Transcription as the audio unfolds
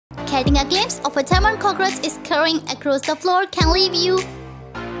Getting a glimpse of a termite cockroach is scurrying across the floor can leave you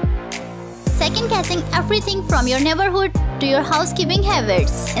second-guessing everything from your neighborhood to your housekeeping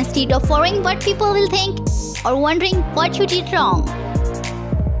habits, instead of worrying what people will think or wondering what you did wrong.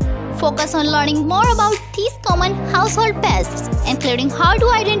 Focus on learning more about these common household pests, including how to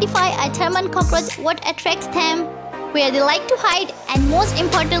identify a termite cockroach, what attracts them, where they like to hide, and most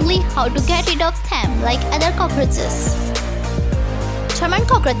importantly, how to get rid of them like other cockroaches. Termite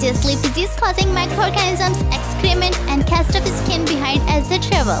cockroaches leave disease-causing microorganisms, excrement, and cast off skin behind as they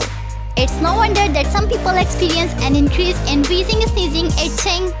travel. It's no wonder that some people experience an increase in wheezing, sneezing,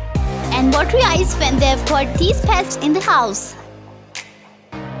 itching, and watery eyes when they've got these pests in the house.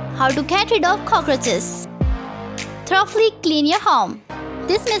 How to get rid of cockroaches? Thoroughly clean your home.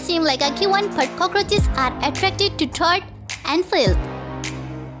 This may seem like a given, but cockroaches are attracted to dirt and filth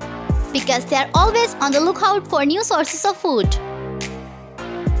because they are always on the lookout for new sources of food.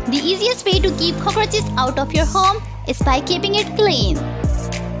 The easiest way to keep cockroaches out of your home is by keeping it clean.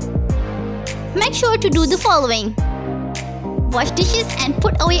 Make sure to do the following. Wash dishes and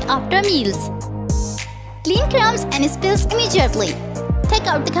put away after meals. Clean crumbs and spills immediately. Take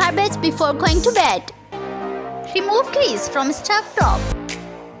out the garbage before going to bed. Remove grease from stove top.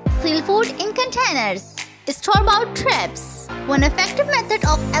 Seal food in containers. Store-bought traps. One effective method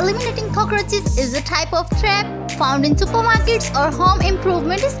of eliminating cockroaches is the type of trap found in supermarkets or home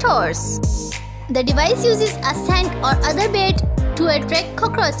improvement stores. The device uses a scent or other bait to attract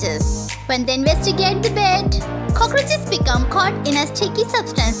cockroaches. When they investigate the bait, cockroaches become caught in a sticky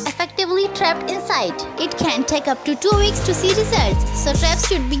substance effectively trapped inside. It can take up to 2 weeks to see results, so traps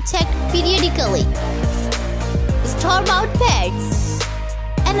should be checked periodically. Store-bought beds.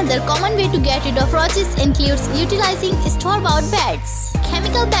 Another common way to get rid of roaches includes utilizing store-bought beds.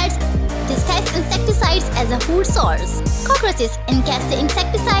 Chemical beds disguise insecticides as a food source. Cockroaches ingest the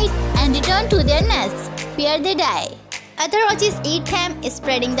insecticide and return to their nests, where they die. Other roaches eat them,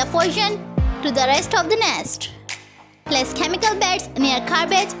 spreading the poison to the rest of the nest. Place chemical beds near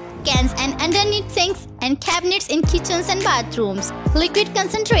garbage cans and underneath sinks and cabinets in kitchens and bathrooms. Liquid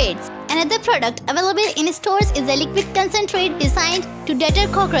concentrates. Another product available in stores is a liquid concentrate designed to deter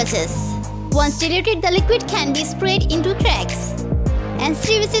cockroaches. Once diluted, the liquid can be sprayed into cracks and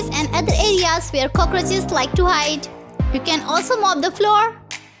crevices and other areas where cockroaches like to hide. You can also mop the floor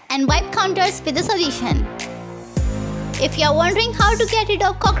and wipe counters with the solution. If you are wondering how to get rid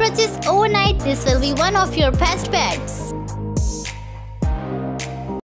of cockroaches overnight, this will be one of your best bets.